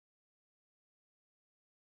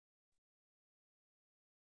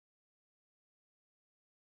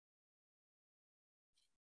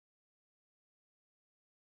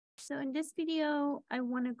So in this video, I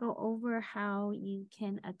want to go over how you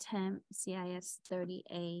can attempt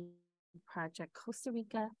CIS30A Project Costa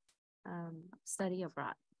Rica study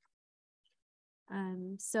abroad.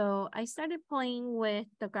 So I started playing with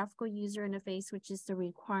the graphical user interface, which is the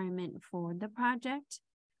requirement for the project.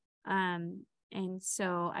 And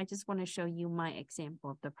so I just want to show you my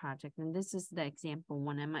example of the project. And this is the example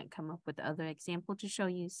one. I might come up with other example to show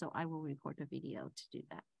you, so I will record a video to do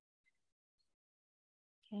that.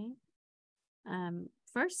 Okay.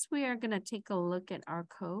 First, we are going to take a look at our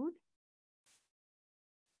code.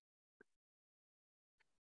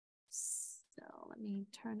 So let me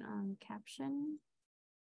turn on caption.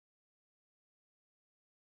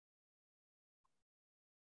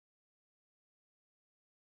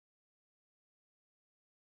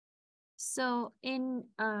 So in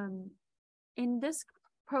this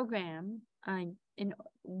program, in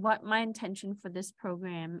what my intention for this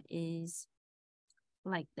program is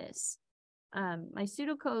like this. My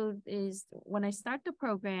pseudocode is when I start the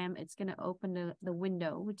program, it's going to open the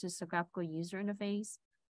window, which is the graphical user interface.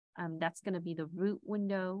 That's going to be the root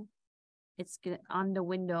window. It's gonna, on the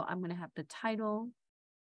window, I'm going to have the title.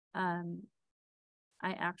 I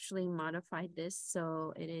actually modified this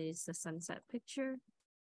so it is the sunset picture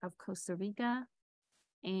of Costa Rica.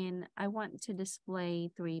 And I want to display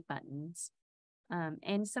 3 buttons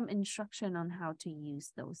and some instruction on how to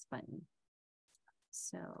use those buttons.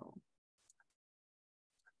 So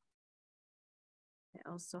I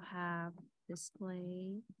also have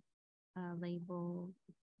display label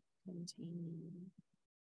containing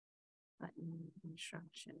button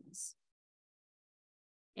instructions.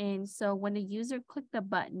 And so when the user click the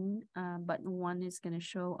button, button 1 is going to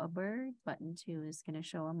show a bird, button 2 is going to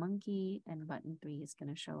show a monkey, and button 3 is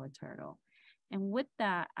going to show a turtle. And with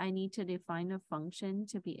that, I need to define a function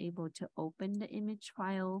to be able to open the image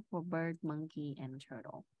file for bird, monkey, and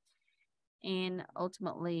turtle. And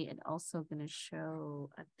ultimately, it's also going to show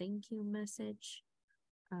a thank you message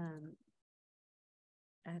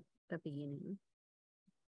at the beginning.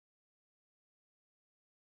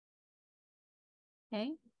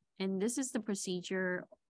 Okay, and this is the procedure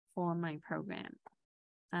for my program.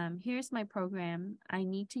 Here's my program. I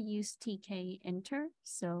need to use TK enter,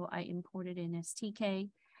 so I imported in as TK.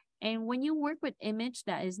 And when you work with image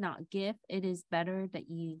that is not GIF, it is better that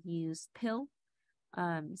you use PIL.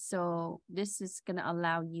 So this is going to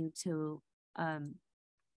allow you to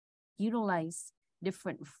utilize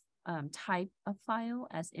different type of file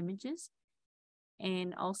as images.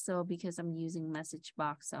 And also because I'm using message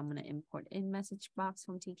box, so I'm going to import in message box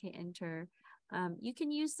from TK enter. You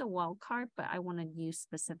can use the wildcard, but I want to use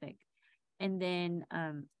specific. And then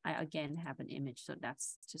I again have an image, so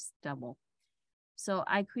that's just double. So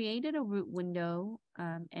I created a root window,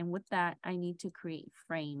 and with that, I need to create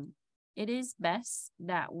frame. It is best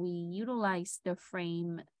that we utilize the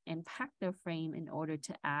frame and pack the frame in order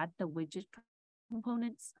to add the widget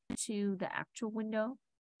components to the actual window.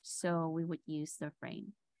 So we would use the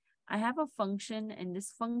frame. I have a function, and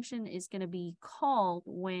this function is going to be called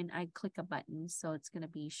when I click a button. So it's going to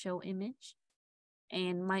be show image.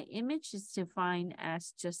 And my image is defined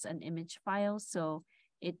as just an image file. So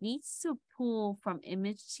it needs to pull from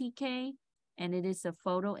image TK, and it is a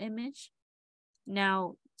photo image.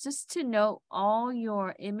 Now, just to note, all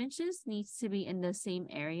your images needs to be in the same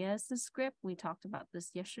area as the script. We talked about this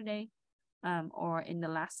yesterday or in the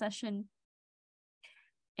last session.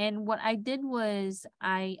 And what I did was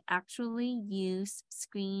I actually used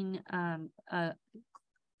screen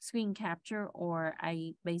capture, or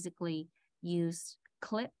I basically used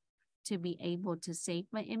clip to be able to save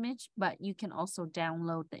my image, but you can also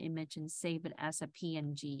download the image and save it as a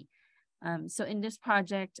PNG. So in this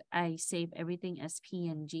project, I save everything as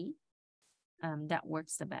PNG. That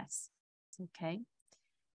works the best, okay?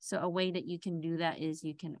 So a way that you can do that is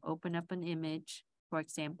you can open up an image, for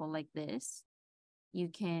example, like this. You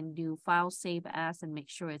can do file save as and make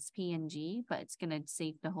sure it's PNG, but it's going to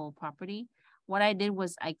save the whole property. What I did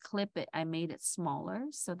was I clip it, I made it smaller,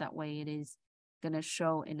 so that way it is going to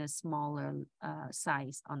show in a smaller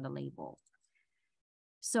size on the label.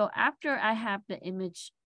 So after I have the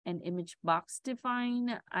image and image box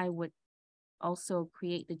defined, I would also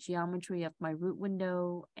create the geometry of my root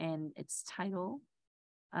window and its title.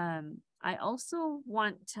 I also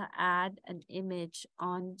want to add an image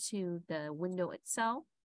onto the window itself.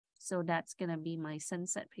 So that's going to be my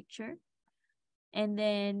sunset picture. And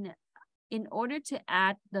then in order to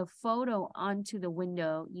add the photo onto the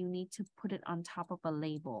window, you need to put it on top of a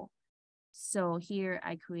label. So here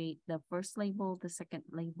I create the first label, the second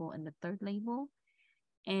label, and the third label.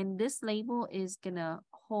 And this label is going to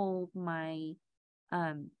hold my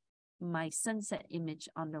my sunset image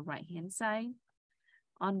on the right-hand side.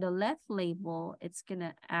 On the left label, it's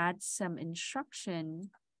gonna add some instruction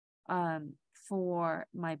for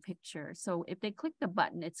my picture. So if they click the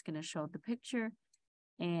button, it's gonna show the picture,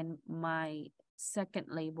 and my second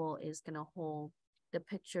label is gonna hold the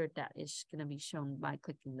picture that is gonna be shown by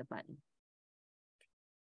clicking the button.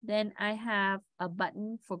 Then I have a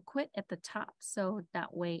button for quit at the top, so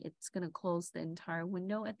that way it's gonna close the entire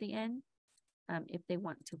window at the end if they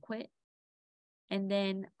want to quit. And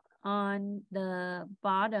then on the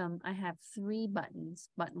bottom, I have 3 buttons,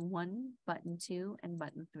 button 1, button 2, and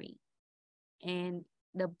button 3. And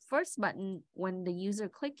the first button, when the user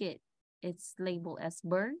click it, it's labeled as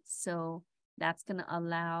bird. So that's gonna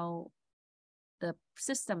allow the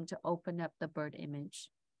system to open up the bird image.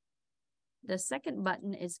 The second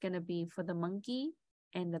button is gonna be for the monkey,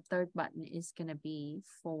 and the third button is gonna be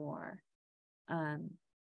for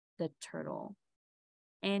the turtle.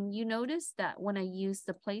 And you notice that when I use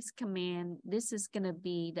the place command, this is going to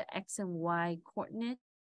be the X and Y coordinates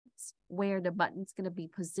where the button's going to be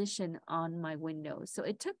positioned on my window. So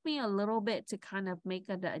it took me a little bit to kind of make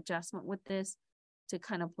the adjustment with this, to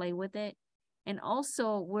kind of play with it. And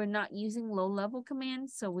also, we're not using low-level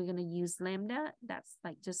commands, so we're going to use lambda. That's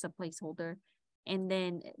like just a placeholder. And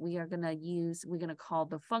then we're going to call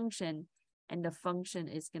the function, and the function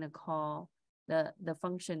is going to call the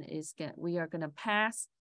function is we are going to pass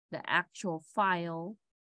the actual file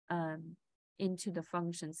into the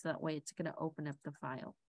function, so that way it's going to open up the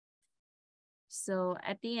file. So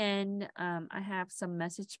at the end, I have some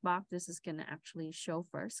message box. This is going to actually show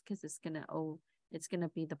first because it's going to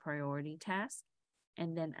be the priority task,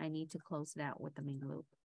 and then I need to close it out with the main loop.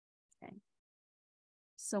 Okay.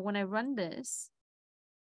 So when I run this,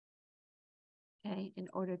 okay, in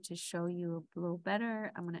order to show you a little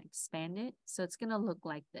better, I'm going to expand it. So it's going to look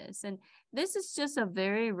like this. And this is just a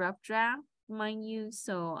very rough draft, mind you,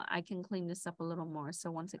 so I can clean this up a little more. So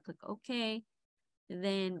once I click OK,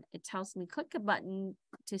 then it tells me click a button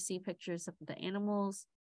to see pictures of the animals.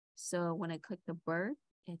 So when I click the bird,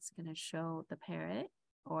 it's going to show the parrot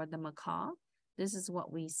or the macaw. This is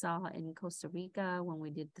what we saw in Costa Rica when we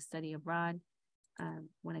did the study abroad.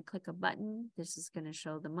 When I click a button, this is going to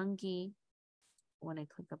show the monkey. When I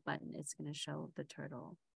click a button, it's going to show the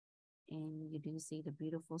turtle. And you do see the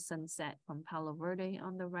beautiful sunset from Palo Verde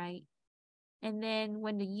on the right. And then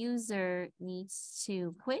when the user needs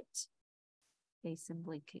to quit, they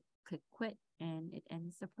simply click quit and it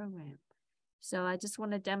ends the program. So I just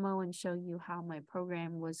want to demo and show you how my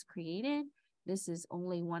program was created. This is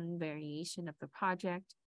only one variation of the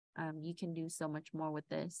project. You can do so much more with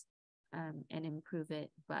this and improve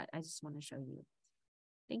it, but I just want to show you.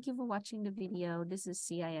 Thank you for watching the video. This is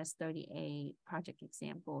CIS30A Project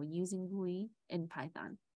Example using GUI in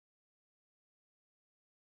Python.